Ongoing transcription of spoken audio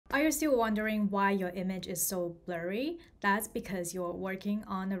Are you still wondering why your image is so blurry? That's because you're working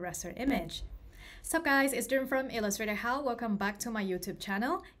on a raster image. Sup guys, it's Dream from Illustrator How. Welcome back to my YouTube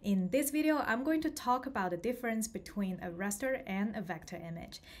channel. In this video, I'm going to talk about the difference between a raster and a vector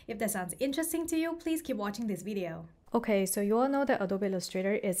image. If that sounds interesting to you, please keep watching this video. Okay, so you all know that Adobe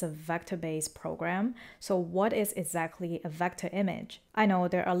Illustrator is a vector-based program. So what is exactly a vector image? I know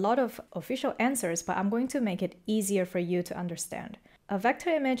there are a lot of official answers, but I'm going to make it easier for you to understand. A vector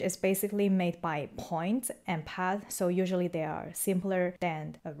image is basically made by points and paths, so usually they are simpler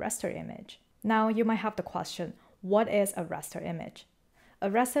than a raster image. Now you might have the question, what is a raster image? A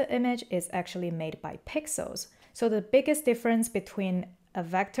raster image is actually made by pixels. So the biggest difference between a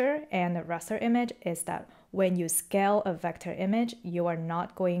vector and a raster image is that when you scale a vector image, you are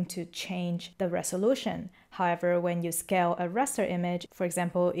not going to change the resolution. However, when you scale a raster image, for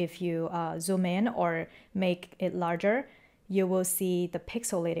example, if you zoom in or make it larger, you will see the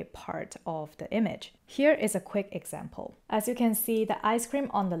pixelated part of the image. Here is a quick example. As you can see, the ice cream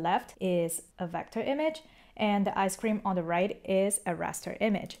on the left is a vector image, and the ice cream on the right is a raster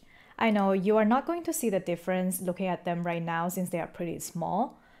image. I know you are not going to see the difference looking at them right now since they are pretty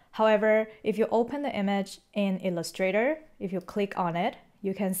small. However, if you open the image in Illustrator, if you click on it,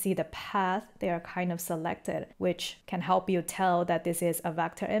 you can see the path they are kind of selected, which can help you tell that this is a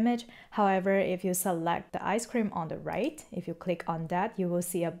vector image. However, if you select the ice cream on the right, if you click on that, you will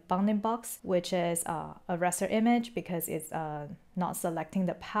see a bounding box, which is a raster image because it's not selecting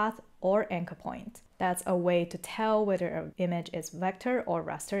the path or anchor point. That's a way to tell whether an image is vector or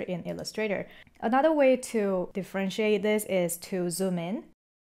raster in Illustrator. Another way to differentiate this is to zoom in.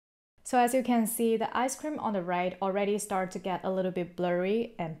 So as you can see, the ice cream on the right already starts to get a little bit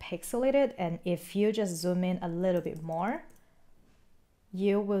blurry and pixelated, and if you just zoom in a little bit more,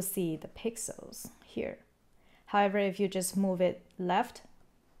 you will see the pixels here. However, if you just move it left,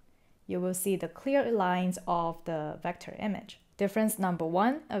 you will see the clear lines of the vector image. Difference number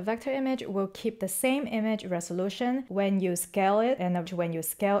one, a vector image will keep the same image resolution when you scale it, and when you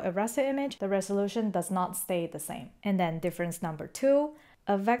scale a raster image, the resolution does not stay the same. And then difference number two,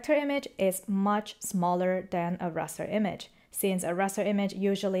 a vector image is much smaller than a raster image. Since a raster image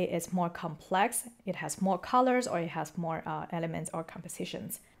usually is more complex, it has more colors or it has more elements or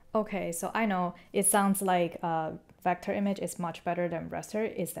compositions. Okay, so I know it sounds like a vector image is much better than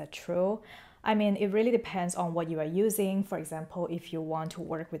raster. Is that true? I mean, it really depends on what you are using. For example, if you want to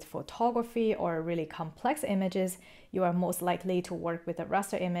work with photography or really complex images, you are most likely to work with a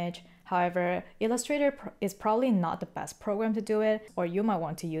raster image. However, Illustrator is probably not the best program to do it, or you might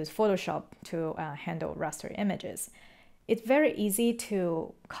want to use Photoshop to handle raster images. It's very easy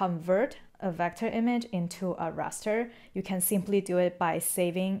to convert a vector image into a raster. You can simply do it by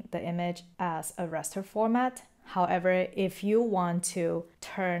saving the image as a raster format. However, if you want to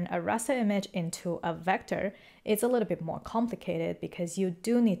turn a raster image into a vector, it's a little bit more complicated because you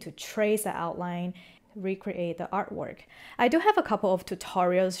do need to trace the outline, recreate the artwork. I do have a couple of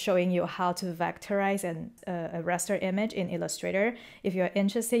tutorials showing you how to vectorize a raster image in Illustrator. If you're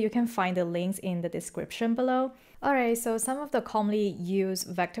interested, you can find the links in the description below. Alright, so some of the commonly used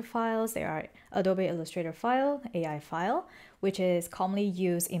vector files, they are Adobe Illustrator file, AI file, which is commonly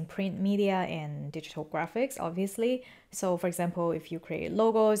used in print media and digital graphics, obviously. So for example, if you create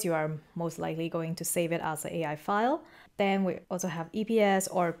logos, you are most likely going to save it as an AI file. Then we also have EPS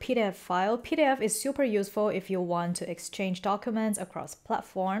or PDF file. PDF is super useful if you want to exchange documents across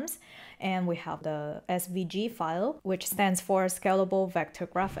platforms. And we have the SVG file, which stands for Scalable Vector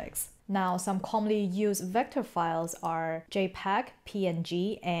Graphics. Now, some commonly used vector files are JPEG,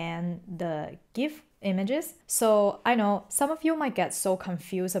 PNG, and the GIF images. So I know some of you might get so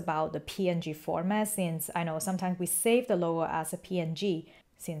confused about the PNG format since I know sometimes we save the logo as a PNG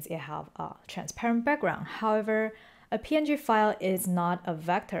since it have a transparent background. However, a PNG file is not a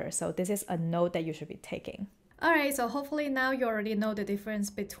vector, so this is a note that you should be taking. Alright, so hopefully now you already know the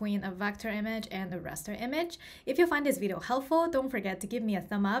difference between a vector image and a raster image. If you find this video helpful, don't forget to give me a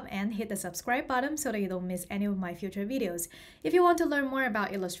thumb up and hit the subscribe button so that you don't miss any of my future videos. If you want to learn more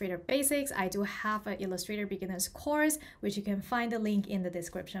about Illustrator basics, I do have an Illustrator beginners course, which you can find the link in the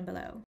description below.